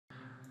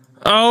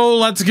Oh,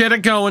 let's get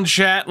it going,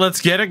 chat.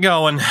 Let's get it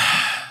going.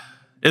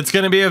 It's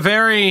going to be a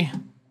very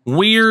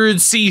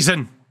weird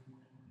season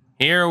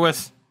here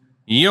with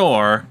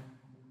your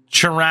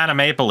Toronto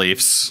Maple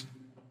Leafs.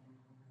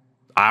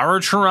 Our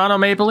Toronto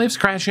Maple Leafs?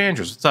 Crash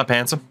Andrews. What's up,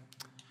 handsome?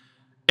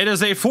 It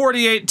is a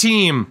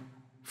 48-team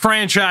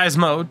franchise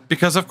mode,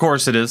 because of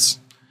course it is.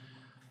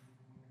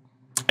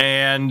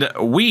 And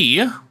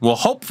we will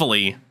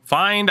hopefully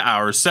find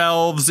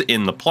ourselves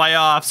in the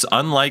playoffs,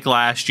 unlike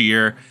last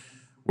year,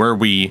 where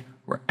we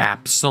were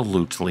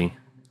absolutely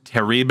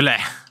terrible.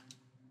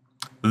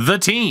 The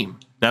team,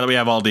 now that we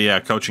have all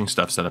the coaching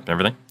stuff set up and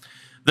everything,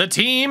 the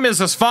team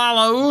is as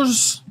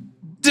follows: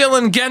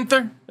 Dylan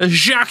Genther,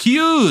 Jacques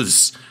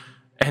Hughes,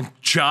 and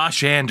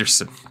Josh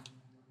Anderson.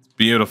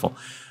 Beautiful.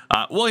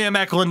 William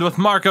Eklund with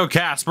Marco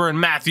Casper and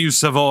Matthew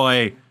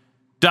Savoy,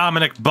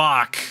 Dominic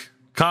Bach,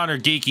 Connor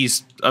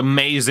Geeky's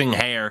amazing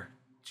hair,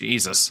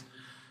 Jesus,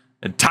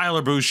 and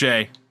Tyler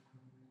Boucher.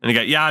 And you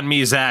got Jan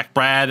Mizak,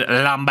 Brad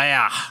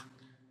Lambert.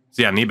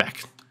 So yeah,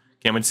 Niebeck.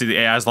 Can't wait to see the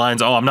AI's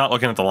lines. Oh, I'm not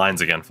looking at the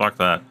lines again. Fuck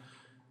that.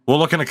 We'll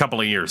look in a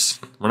couple of years.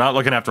 We're not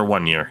looking after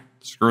 1 year.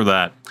 Screw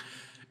that.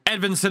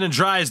 Edvinson and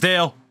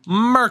Drysdale,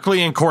 Merkley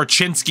and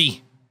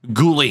Korchinski,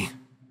 Gooley,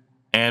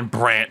 and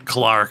Brant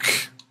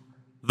Clark.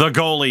 The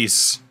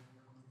goalies.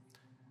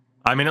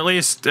 I mean, at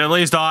least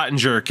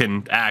Ottinger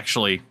can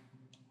actually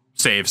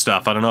save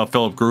stuff. I don't know if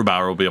Philip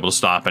Grubauer will be able to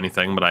stop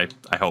anything, but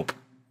I hope.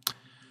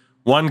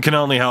 One can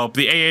only hope.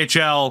 The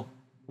AHL,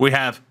 we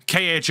have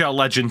KHL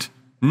legend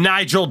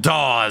Nigel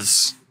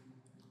Dawes.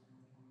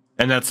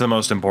 And that's the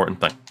most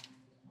important thing.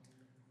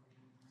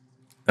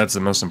 That's the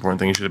most important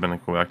thing. He should have been a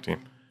Quebec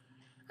team.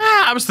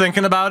 I was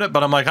thinking about it,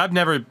 but I'm like, I've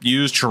never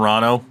used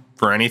Toronto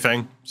for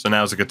anything, so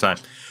now's a good time.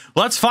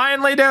 Let's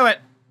finally do it.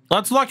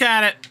 Let's look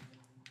at it.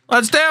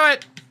 Let's do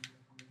it.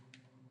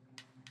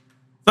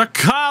 The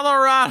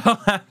Colorado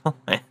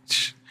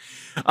Avalanche.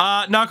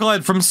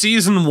 Knucklehead, from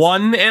season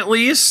 1 at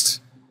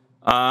least.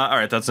 All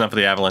right, that's enough of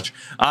the Avalanche.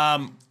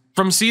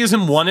 From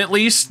season 1 at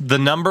least, the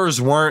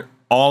numbers weren't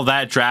all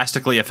that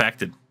drastically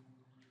affected.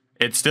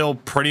 It still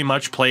pretty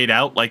much played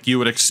out like you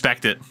would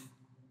expect it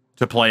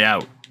to play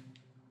out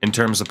in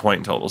terms of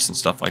point totals and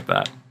stuff like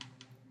that.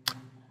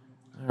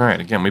 All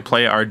right, again, we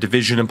play our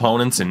division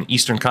opponents and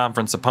Eastern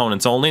Conference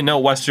opponents only. No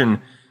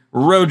Western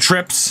road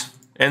trips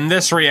in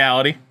this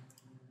reality.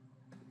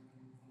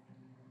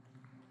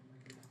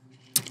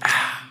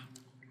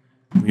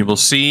 We will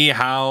see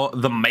how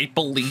the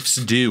Maple Leafs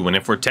do, and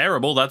if we're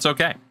terrible, that's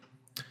okay.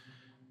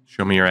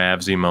 Show me your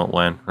Avs emote,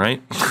 Len,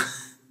 right?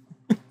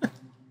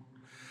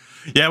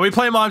 Yeah, we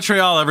play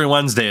Montreal every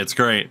Wednesday. It's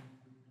great.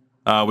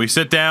 We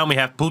sit down, we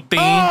have poutine.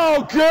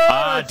 Oh,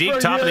 good! Deep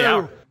top of the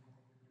hour.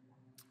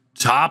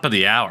 Top of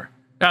the hour.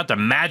 Got the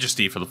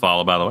Majesty for the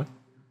follow, by the way.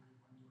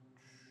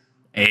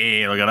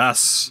 Hey, look at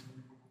us.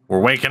 We're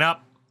waking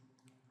up.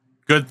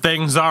 Good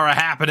things are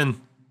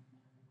happening.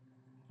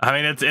 I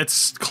mean,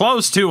 it's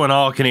close to an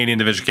all-Canadian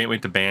division. Can't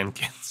wait to ban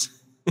kids.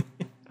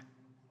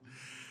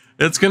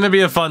 It's going to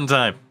be a fun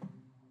time.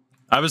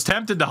 I was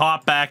tempted to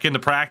hop back into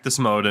practice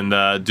mode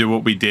and do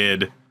what we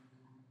did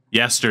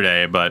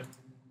yesterday, but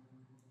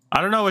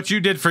I don't know what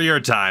you did for your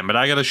time, but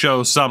I got to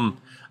show some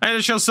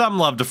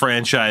love to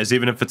franchise,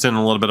 even if it's in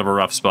a little bit of a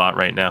rough spot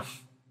right now.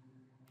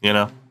 You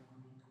know?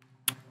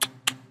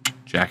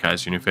 Jack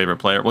Eye's your new favorite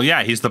player. Well,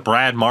 yeah, he's the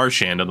Brad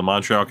Marchand of the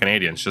Montreal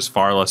Canadiens, just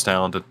far less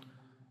talented.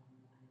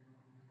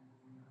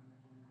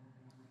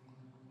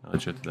 I'll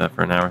let you do that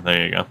for an hour.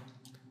 There you go.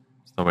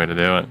 That's the way to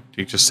do it.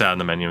 You just sat on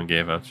the menu and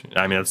gave up.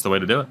 I mean, that's the way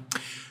to do it.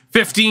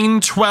 15,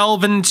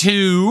 12, and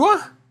 2.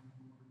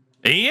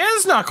 He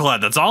is Knucklehead.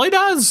 That's all he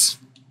does.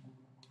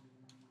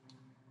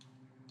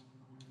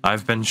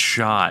 I've been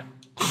shot.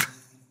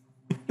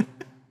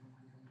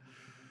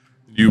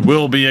 You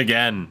will be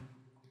again.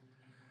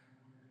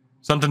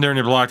 Something during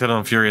your block that'll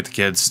infuriate the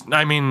kids.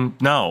 I mean,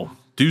 no.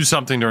 Do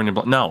something during your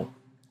block. No.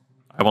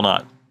 I will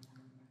not.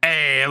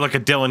 Hey, look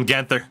at Dylan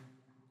Genther.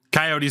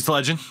 Coyotes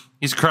legend.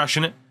 He's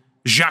crushing it.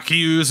 Jacques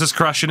Hughes is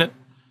crushing it.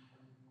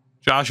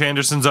 Josh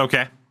Anderson's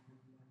okay.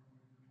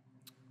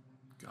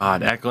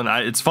 God, Eklund.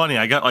 It's funny.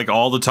 I got like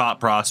all the top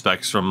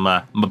prospects from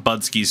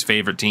Mabudski's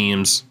favorite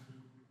teams.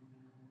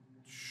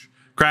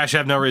 Crash, I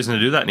have no reason to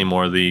do that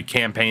anymore. The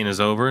campaign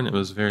is over, and it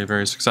was very,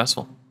 very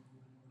successful.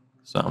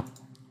 So,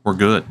 we're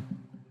good.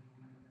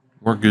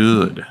 We're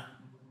good.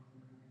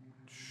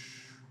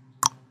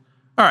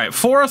 All right,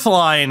 fourth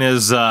line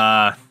is...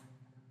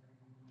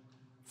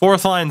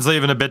 fourth line's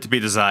leaving a bit to be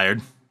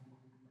desired.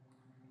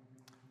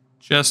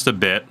 Just a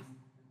bit.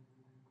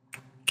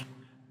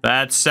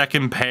 That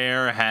second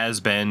pair has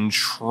been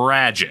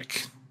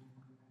tragic.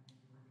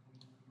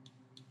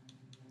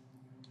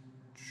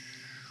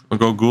 We'll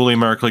go Gooley,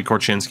 Merkley,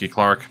 Korchinski,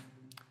 Clark.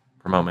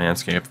 Promote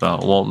Manscaped, though.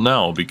 Well,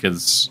 no,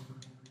 because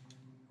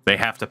they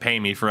have to pay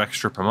me for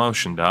extra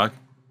promotion, dog.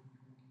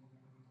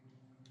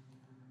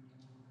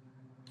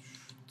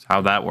 That's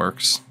how that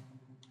works.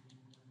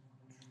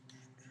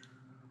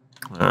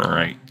 All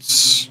right.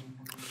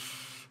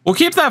 We'll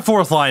keep that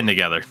fourth line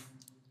together.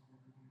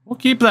 We'll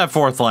keep that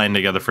fourth line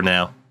together for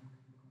now.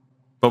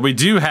 But we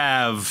do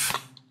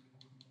have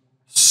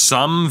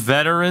some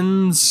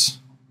veterans.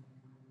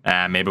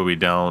 Maybe we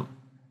don't.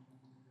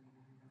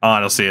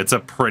 Honestly, it's a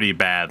pretty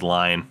bad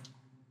line.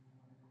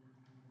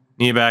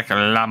 Niebeck,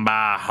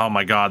 Lamba. Oh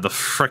my god, the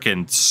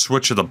frickin'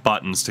 switch of the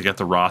buttons to get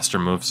the roster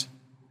moves.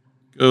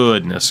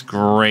 Goodness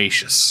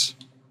gracious.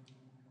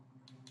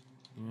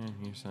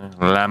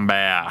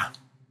 Lambert.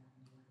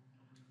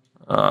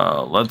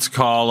 Let's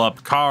call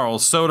up Carl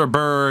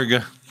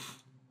Soderberg,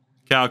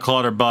 Cal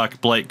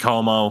Clutterbuck, Blake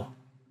Como.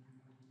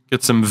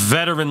 Get some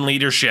veteran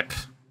leadership.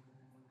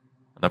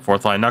 On that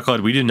fourth line,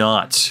 Knucklehead, we do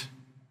not.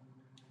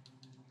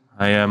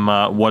 I am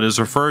what is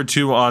referred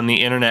to on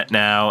the internet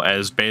now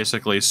as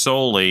basically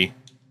solely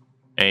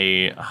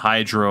a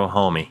hydro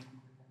homie.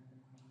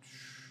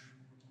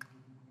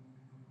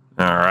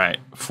 All right,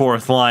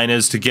 fourth line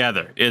is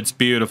together. It's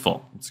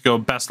beautiful. Let's go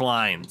best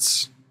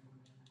lines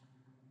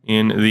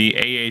in the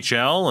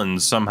AHL,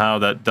 and somehow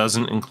that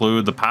doesn't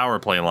include the power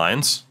play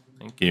lines.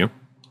 Thank you.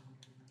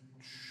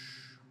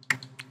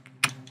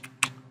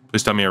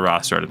 Please tell me a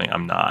roster or anything.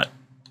 I'm not.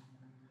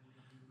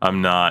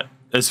 I'm not.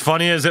 As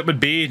funny as it would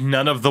be,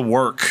 none of the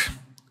work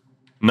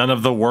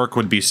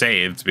would be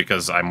saved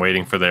because I'm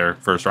waiting for their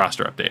first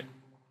roster update.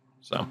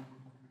 So,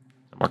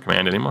 no more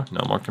command anymore?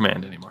 No more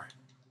command anymore.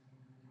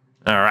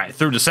 All right,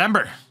 through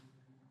December.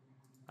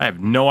 I have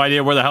no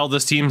idea where the hell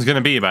this team's going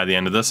to be by the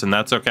end of this, and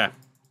that's okay.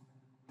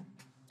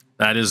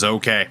 That is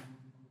okay.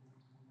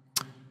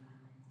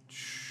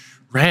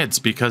 Reds,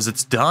 because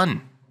it's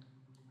done.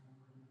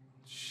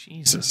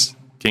 Jesus.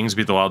 Kings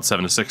beat the Wild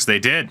 7-6. They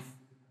did.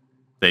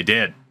 They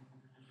did.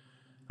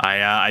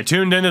 I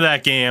tuned into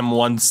that game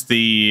once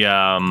the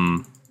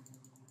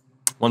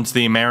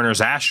Mariners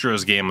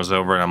Astros game was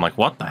over, and I'm like,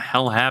 what the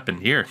hell happened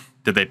here?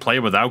 Did they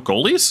play without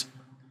goalies?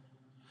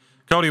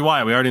 Cody,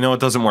 why? We already know it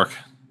doesn't work.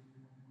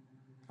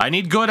 I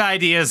need good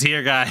ideas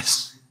here,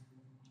 guys.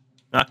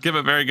 Not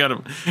giving very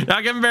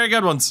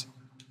good ones.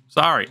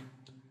 Sorry.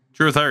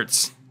 Truth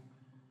hurts.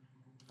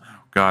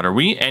 Oh god, are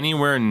we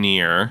anywhere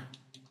near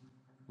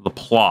the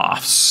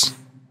playoffs?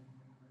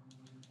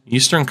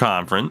 Eastern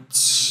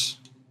Conference.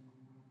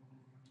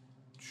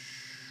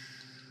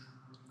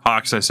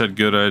 Hawks, I said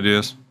good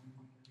ideas.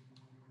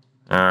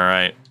 All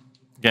right.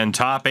 Again,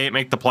 top 8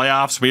 make the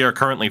playoffs. We are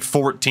currently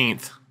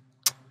 14th.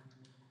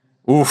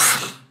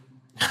 Oof.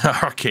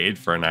 Arcade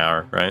for an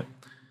hour, right?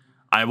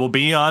 I will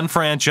be on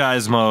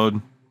franchise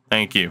mode.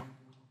 Thank you.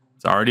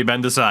 It's already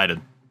been decided.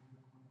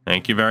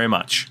 Thank you very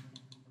much.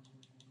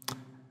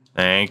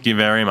 Thank you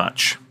very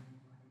much.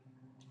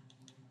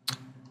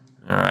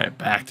 All right,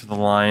 back to the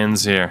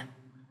Lions here.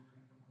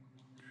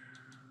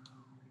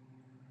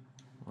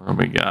 What do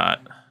we got?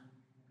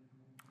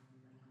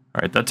 All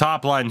right, the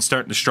top line's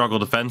starting to struggle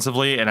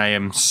defensively, and I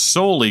am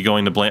solely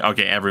going to blame...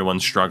 Okay,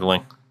 everyone's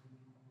struggling.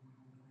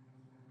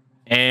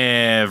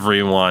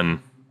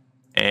 Everyone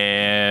be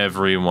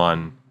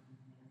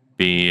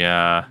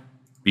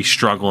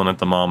struggling at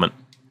the moment.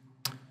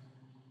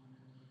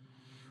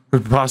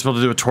 Would it be possible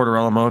to do a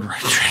Tortorella mode?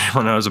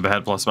 When I was a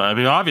bad plus. I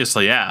mean,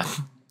 obviously, yeah.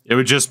 It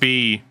would just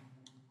be...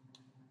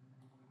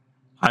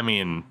 I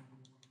mean...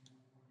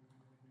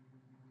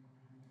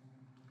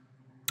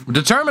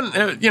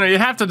 Determine, you know, you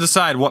have to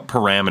decide what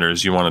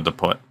parameters you wanted to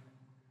put. All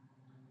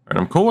right,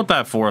 I'm cool with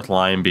that fourth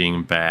line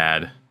being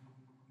bad.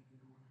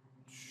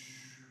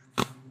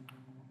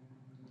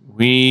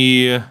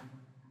 We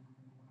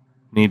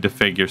need to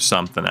figure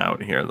something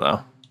out here,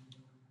 though.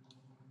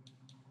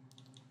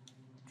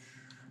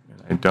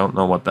 I don't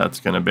know what that's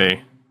going to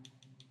be.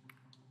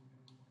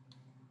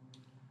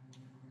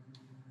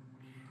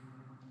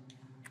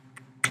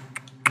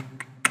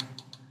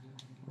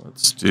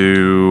 Let's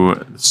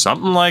do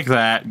something like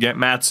that. Get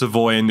Matt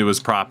Savoy into his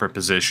proper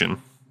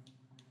position.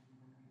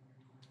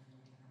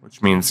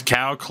 Which means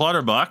Cal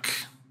Clutterbuck.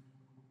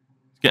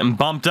 Getting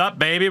bumped up,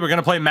 baby. We're going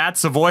to play Matt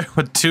Savoy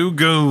with 2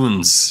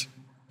 goons.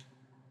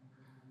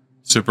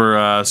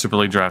 Super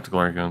League Draft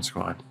Glory Goon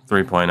Squad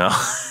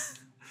 3.0.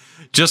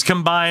 Just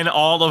combine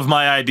all of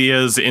my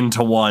ideas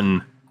into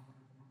one.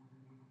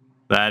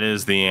 That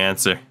is the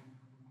answer.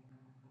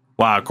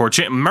 Wow,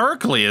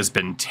 Merkley has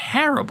been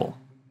terrible.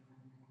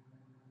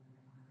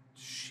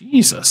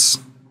 Jesus.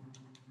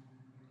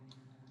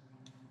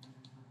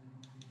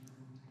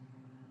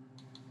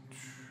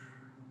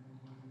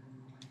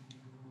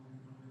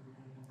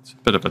 It's a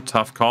bit of a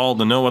tough call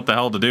to know what the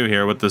hell to do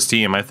here with this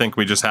team. I think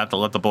we just have to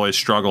let the boys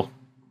struggle.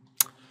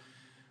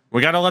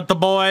 We got to let the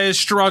boys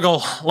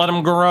struggle. Let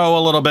them grow a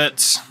little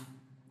bit.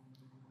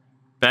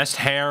 Best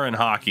hair in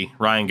hockey,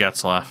 Ryan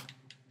Getzlaff.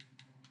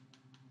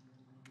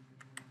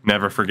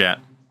 Never forget.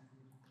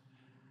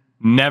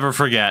 Never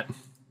forget.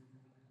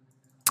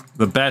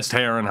 The best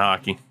hair in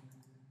hockey.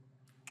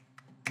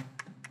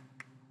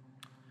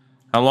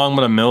 How long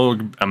would a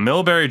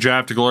Milbury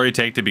draft to glory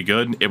take to be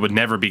good? It would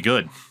never be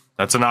good.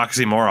 That's an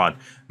oxymoron.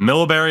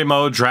 Milbury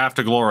mode draft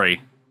to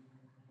glory.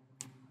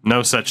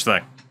 No such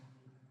thing.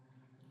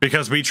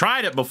 Because we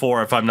tried it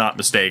before, if I'm not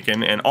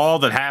mistaken, and all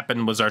that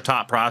happened was our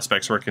top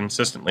prospects were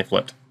consistently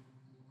flipped.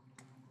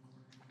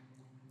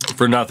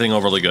 For nothing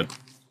overly good.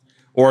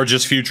 or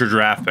just future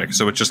draft picks.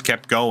 So it just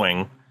kept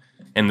going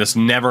in this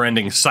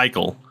never-ending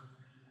cycle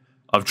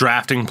of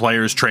drafting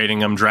players, trading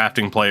them,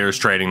 drafting players,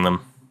 trading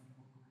them.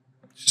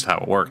 It's just how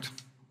it worked.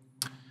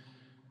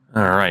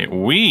 All right,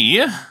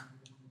 we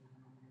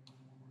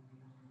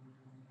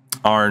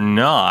are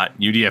not...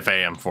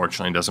 UDFA,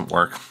 unfortunately, doesn't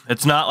work.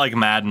 It's not like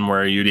Madden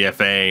where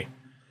UDFA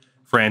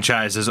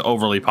franchise is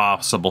overly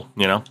possible,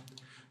 you know?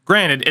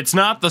 Granted, it's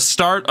not the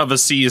start of a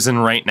season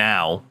right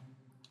now,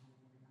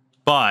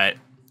 but,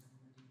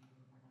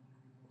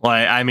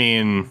 like, I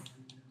mean,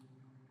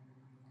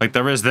 like,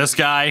 there is this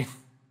guy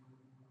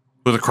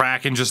who the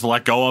Kraken just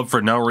let go of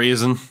for no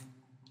reason.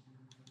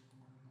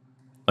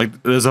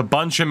 Like, there's a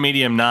bunch of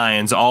medium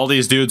nines. All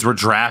these dudes were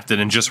drafted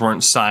and just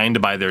weren't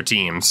signed by their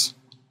teams.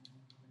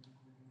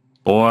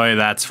 Boy,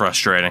 that's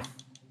frustrating.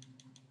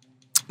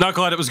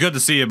 Knucklehead, it was good to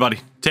see you, buddy.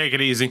 Take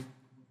it easy.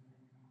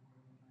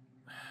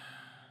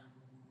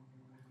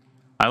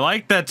 I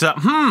like that,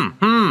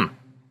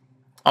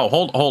 Oh,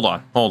 hold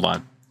on.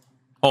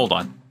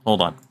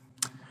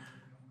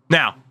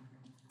 Now,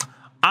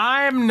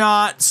 I'm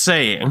not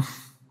saying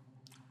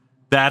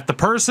that the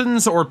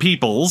persons or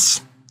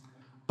peoples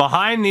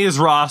behind these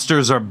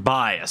rosters are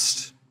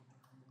biased.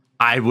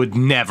 I would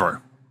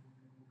never.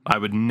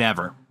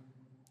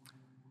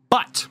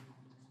 But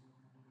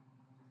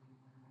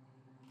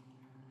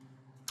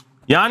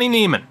Yanni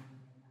Neiman,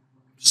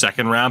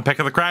 second round pick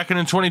of the Kraken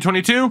in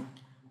 2022,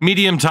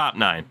 medium top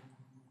 9.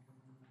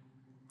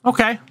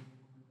 Okay.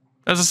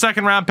 As a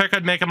second round pick,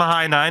 I'd make him a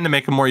high 9 to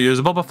make him more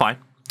usable, but fine.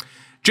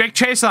 Jake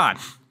Chason,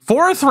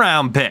 fourth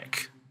round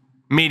pick,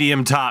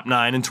 medium top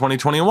 9 in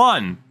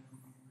 2021.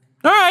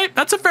 All right,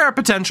 that's a fair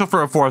potential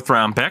for a fourth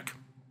round pick.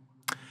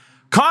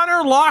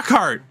 Connor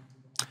Lockhart,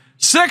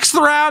 sixth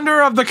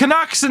rounder of the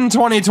Canucks in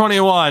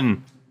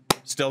 2021.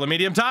 Still a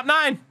medium top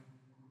 9.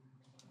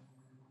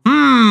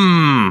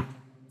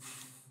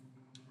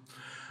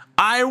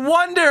 I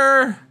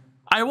wonder.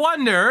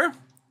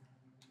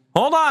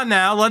 Hold on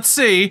now. Let's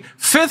see.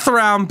 Fifth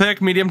round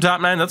pick, medium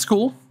top 9. That's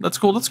cool.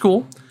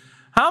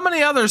 How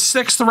many other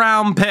sixth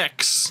round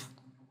picks?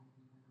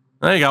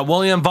 There you go.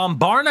 William von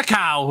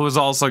Barnekow, who's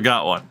also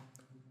got one.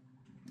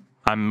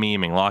 I'm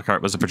memeing.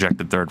 Lockhart was a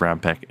projected third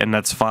round pick, and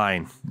that's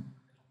fine.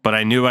 But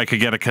I knew I could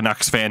get a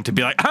Canucks fan to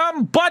be like,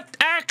 but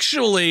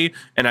actually,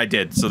 and I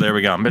did. So there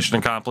we go. Mission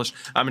accomplished.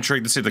 I'm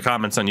intrigued to see the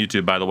comments on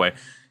YouTube, by the way,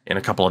 in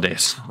a couple of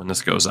days when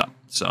this goes up.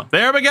 So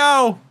there we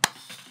go.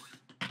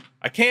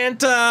 I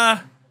can't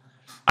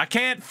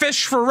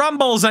fish for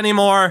rumbles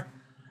anymore,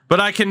 but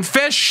I can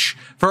fish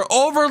for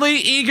overly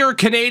eager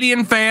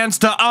Canadian fans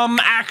to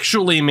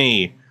actually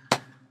me.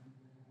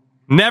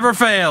 Never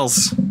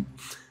fails.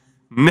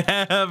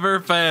 Never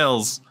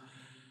fails.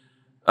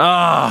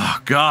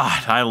 Oh,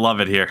 God. I love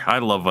it here. I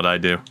love what I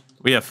do.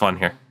 We have fun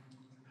here.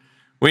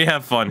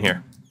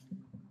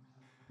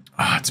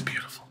 Oh, it's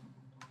beautiful.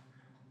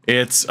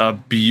 It's a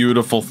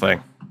beautiful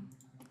thing.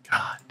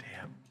 God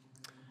damn.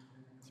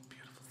 It's a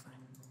beautiful thing.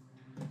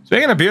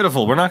 Speaking of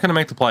beautiful, we're not going to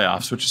make the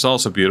playoffs, which is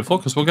also beautiful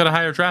because we'll get a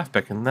higher draft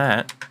pick, and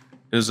that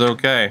is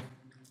okay.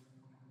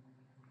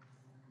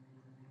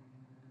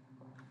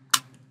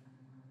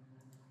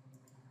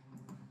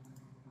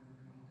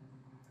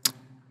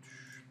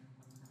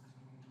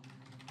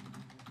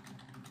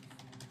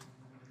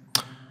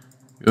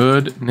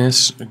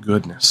 Goodness.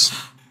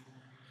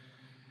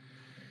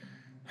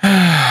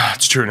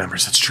 It's true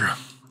numbers. It's true. All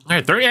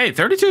right, 38,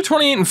 32,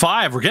 28, and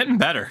 5. We're getting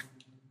better.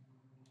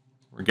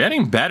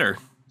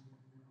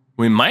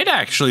 We might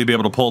actually be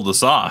able to pull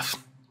this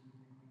off.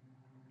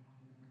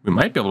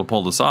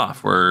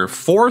 We're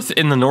fourth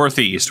in the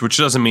Northeast, which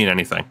doesn't mean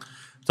anything.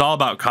 It's all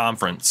about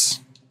conference.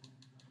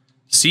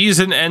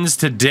 Season ends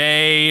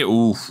today.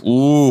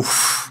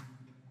 Oof.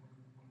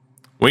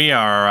 We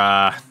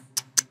are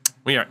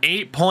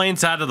 8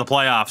 points out of the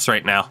playoffs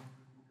right now.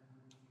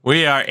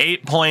 We are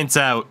 8 points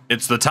out.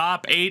 It's the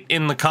top 8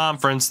 in the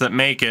conference that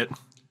make it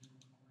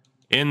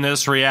in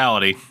this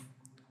reality.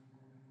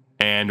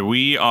 And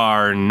we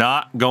are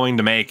not going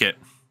to make it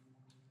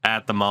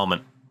at the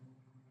moment.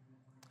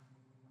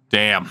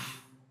 Damn.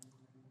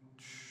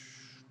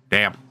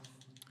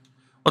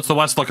 What's the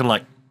West looking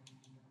like?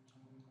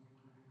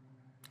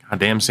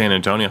 Goddamn San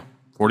Antonio.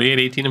 48,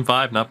 18, and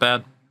 5. Not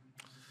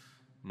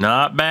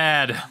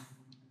bad.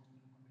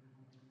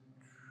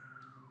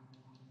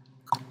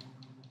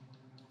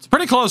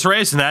 Pretty close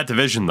race in that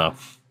division, though.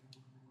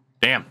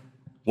 Damn.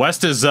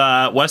 West is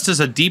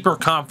a deeper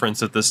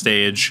conference at this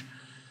stage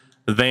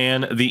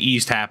than the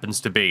East happens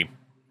to be.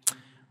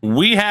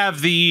 We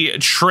have the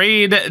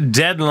trade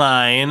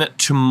deadline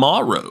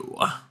tomorrow.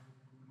 I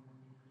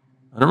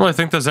don't really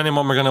think there's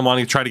anyone we're going to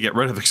want to try to get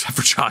rid of except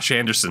for Josh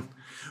Anderson,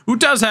 who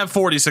does have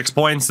 46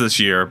 points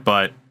this year,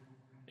 but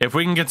if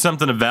we can get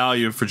something of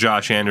value for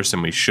Josh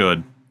Anderson, we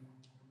should.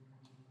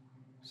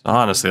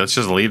 Honestly, let's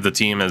just leave the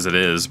team as it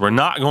is. We're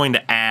not going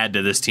to add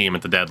to this team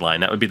at the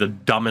deadline. That would be the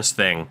dumbest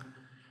thing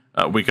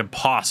we could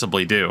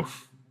possibly do.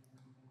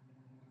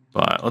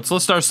 But let's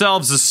list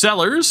ourselves as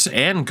sellers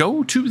and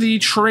go to the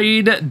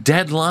trade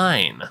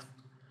deadline.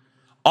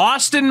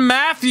 Austin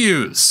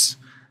Matthews,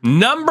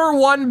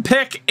 #1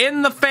 pick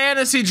in the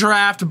fantasy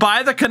draft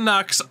by the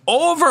Canucks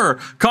over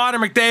Connor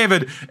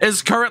McDavid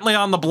is currently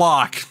on the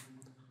block.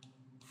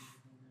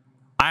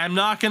 I am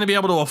not going to be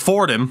able to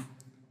afford him,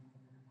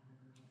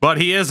 but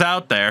he is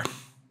out there.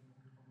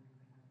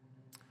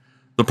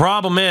 The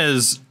problem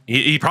is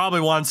he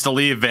probably wants to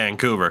leave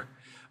Vancouver.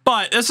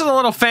 But this is a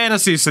little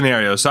fantasy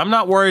scenario, so I'm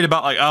not worried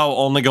about, like, oh,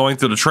 only going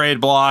through the trade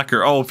block,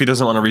 or, oh, if he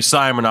doesn't want to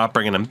resign, we're not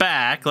bringing him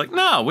back. Like,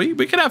 no, we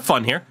can have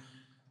fun here.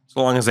 As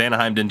long as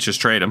Anaheim didn't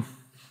just trade him.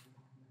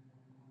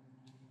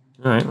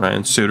 All right,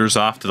 Ryan Suter's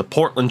off to the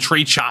Portland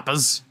Tree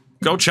Choppers.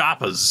 Go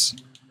Choppers.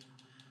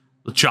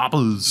 The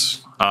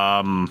Choppers.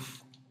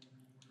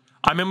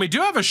 I mean, we do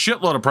have a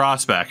shitload of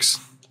prospects.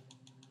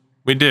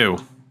 We do.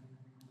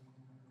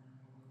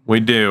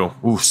 We do.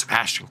 Ooh,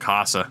 Sebastian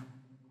Casa.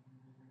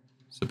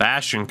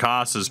 Sebastian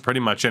Casa is pretty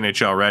much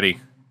NHL ready.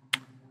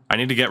 I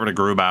need to get rid of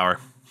Grubauer.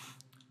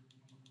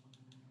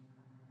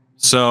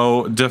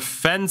 So,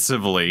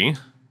 defensively...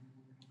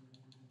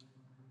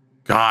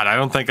 God, I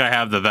don't think I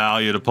have the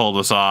value to pull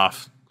this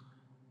off.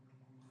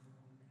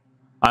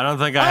 I don't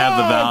think I have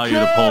the value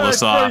to pull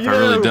this off. I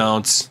really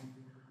don't.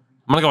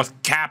 I'm going to go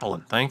with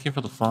Kaplan. Thank you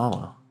for the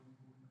follow.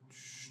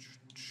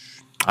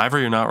 Ivor,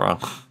 you're not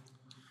wrong.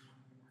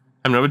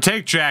 I mean, it would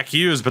take Jack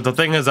Hughes, but the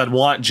thing is I'd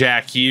want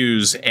Jack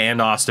Hughes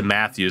and Austin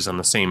Matthews on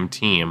the same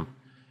team.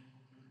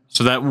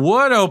 So that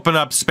would open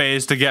up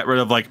space to get rid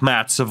of, like,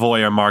 Matt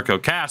Savoy or Marco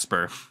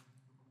Kasper.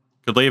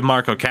 Could leave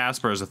Marco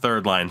Kasper as a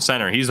third-line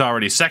center. He's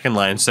already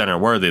second-line center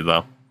worthy,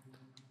 though.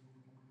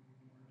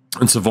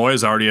 And Savoy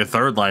is already a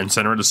third-line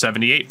center at a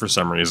 78 for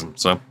some reason.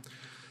 So,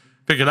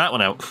 figure that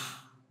one out.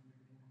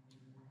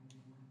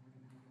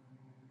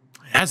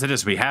 As it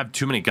is, we have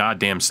too many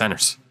goddamn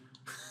centers.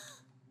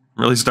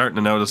 I'm really starting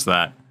to notice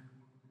that.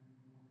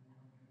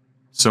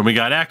 So we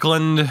got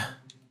Eklund.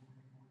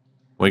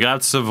 We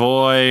got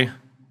Savoy.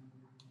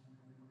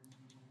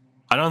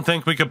 I don't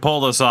think we could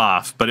pull this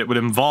off, but it would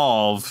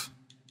involve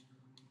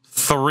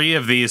 3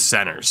 of these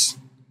centers.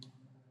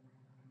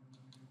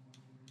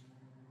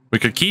 We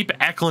could keep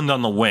Eklund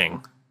on the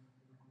wing.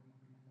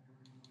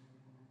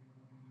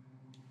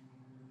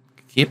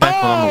 Keep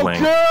Eklund on the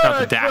wing. Got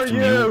the Daft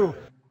Mule.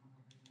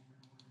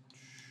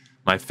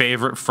 My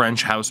favorite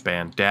French house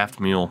band, Daft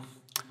Mule.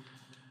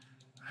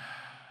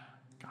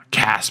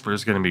 Casper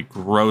is going to be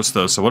gross,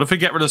 though. So what if we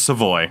get rid of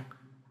Savoy?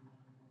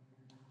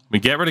 We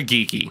get rid of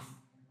Geeky.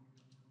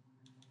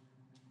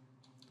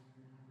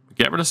 We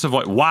get rid of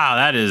Savoy. Wow,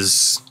 that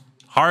is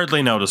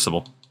hardly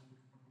noticeable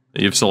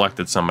that you've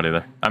selected somebody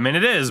there. I mean,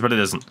 it is, but it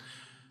isn't.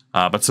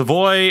 But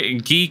Savoy,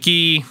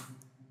 Geeky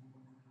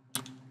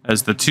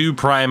as the 2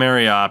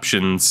 primary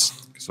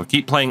options. So we'll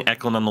keep playing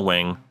Eklund on the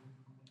wing.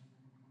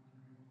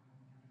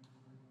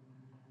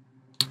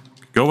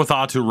 Go with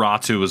Atu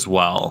Ratu as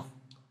well.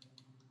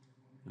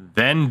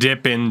 Then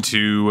dip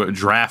into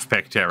draft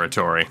pick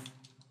territory.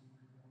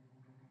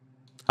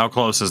 How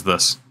close is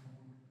this?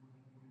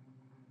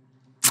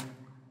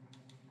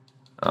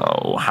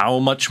 Oh, how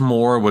much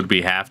more would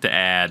we have to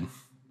add?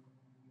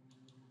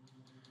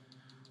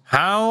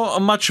 How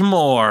much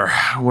more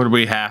would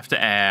we have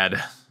to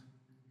add?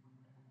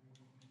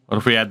 What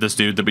if we had this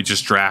dude that we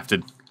just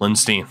drafted,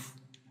 Lindstein?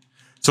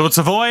 So it's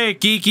Savoy,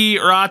 Geeky,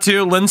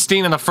 Ratu,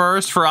 Lindstein, and a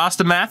first for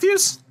Austin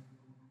Matthews?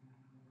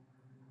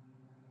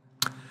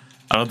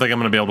 I don't think I'm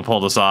going to be able to pull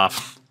this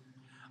off.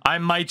 I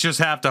might just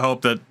have to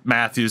hope that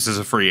Matthews is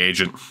a free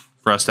agent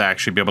for us to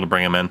actually be able to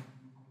bring him in.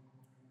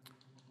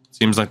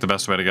 Seems like the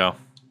best way to go.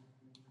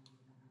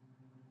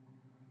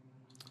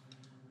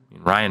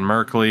 Ryan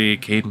Merkley,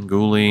 Caden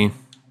Gooley.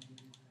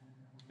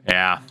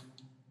 Yeah.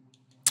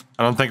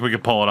 I don't think we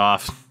could pull it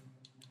off.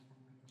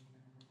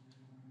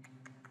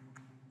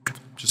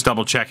 Just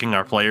double checking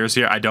our players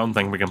here. I don't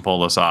think we can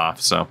pull this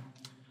off, so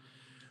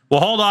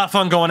we'll hold off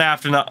on going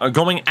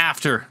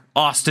after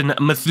Austin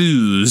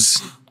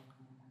Matthews.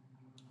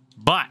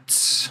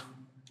 But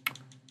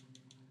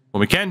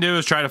what we can do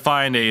is try to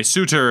find a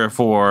suitor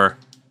for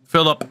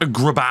Philip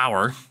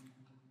Grubauer.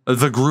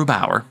 The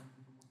Grubauer.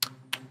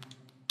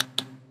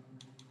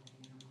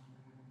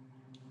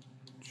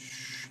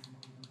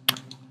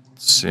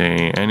 Let's see,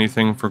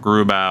 anything for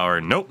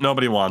Grubauer? Nope,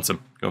 nobody wants him.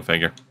 Go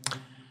figure.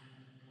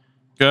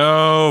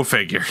 Go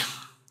figure.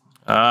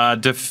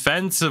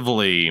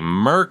 Defensively,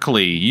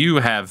 Merkley, you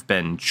have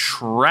been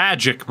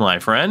tragic, my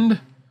friend.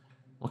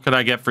 What could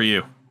I get for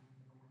you?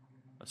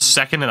 A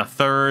second and a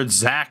third,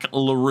 Zach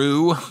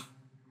LaRue.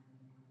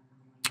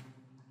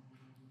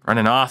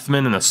 Brennan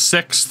Othman in a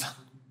 6th.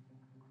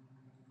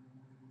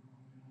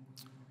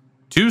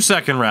 2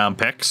 second-round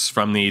picks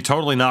from the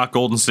totally not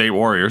Golden State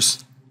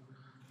Warriors.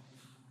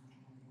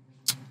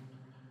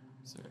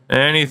 Is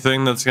there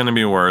anything that's going to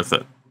be worth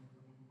it?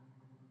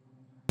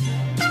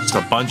 Just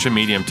a bunch of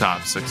medium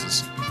top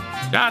 6s.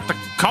 Got the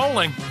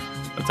Coling.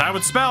 That's how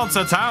it's spelled, so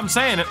that's how I'm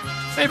saying it.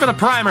 Save for the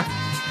primer.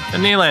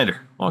 And Nylander,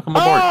 welcome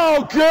aboard.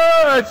 Oh,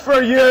 good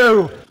for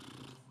you.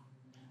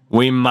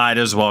 We might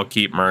as well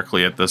keep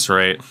Merkley at this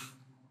rate.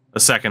 The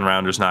second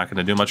rounder's not going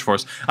to do much for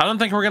us. I don't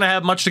think we're going to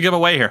have much to give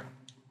away here.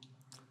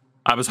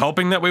 I was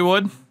hoping that we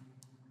would.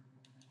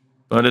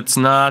 but it's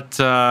not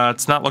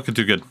looking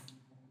too good.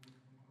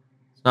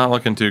 It's not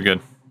looking too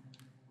good.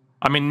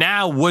 I mean,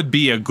 now would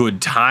be a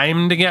good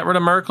time to get rid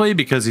of Merkley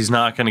because he's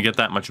not going to get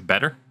that much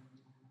better.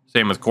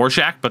 Same with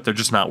Korshak, but they're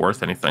just not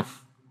worth anything.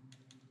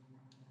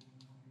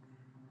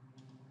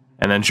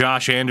 And then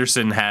Josh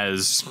Anderson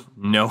has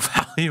no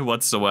value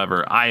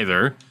whatsoever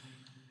either.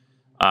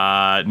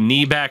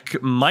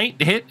 Niebeck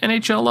might hit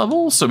NHL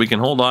level, so we can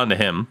hold on to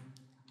him.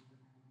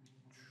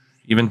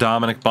 Even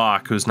Dominic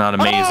Bach, who's not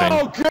amazing.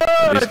 Oh,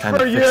 good kind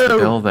for of fits the you.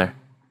 bill there.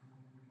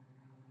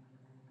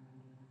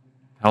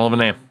 Hell of a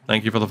name.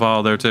 Thank you for the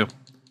follow there, too.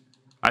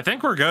 I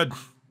think we're good.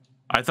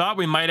 I thought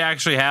we might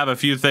actually have a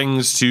few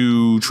things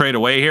to trade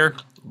away here.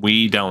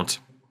 We don't.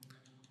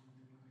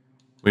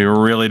 We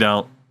really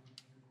don't.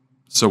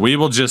 So we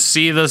will just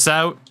see this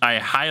out. I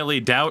highly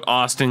doubt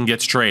Austin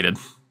gets traded.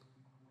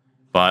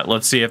 But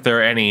let's see if there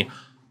are any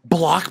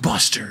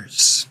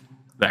blockbusters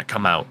that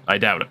come out. I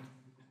doubt it.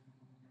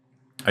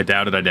 I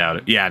doubt it. I doubt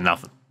it. Yeah,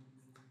 nothing.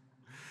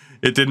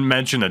 It didn't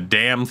mention a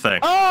damn thing.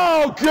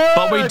 Oh, good.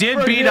 But we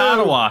did beat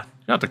Ottawa.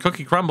 Got the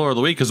cookie crumbler of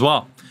the week as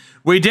well.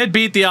 We did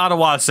beat the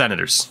Ottawa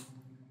Senators,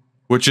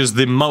 which is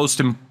the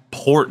most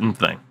important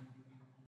thing.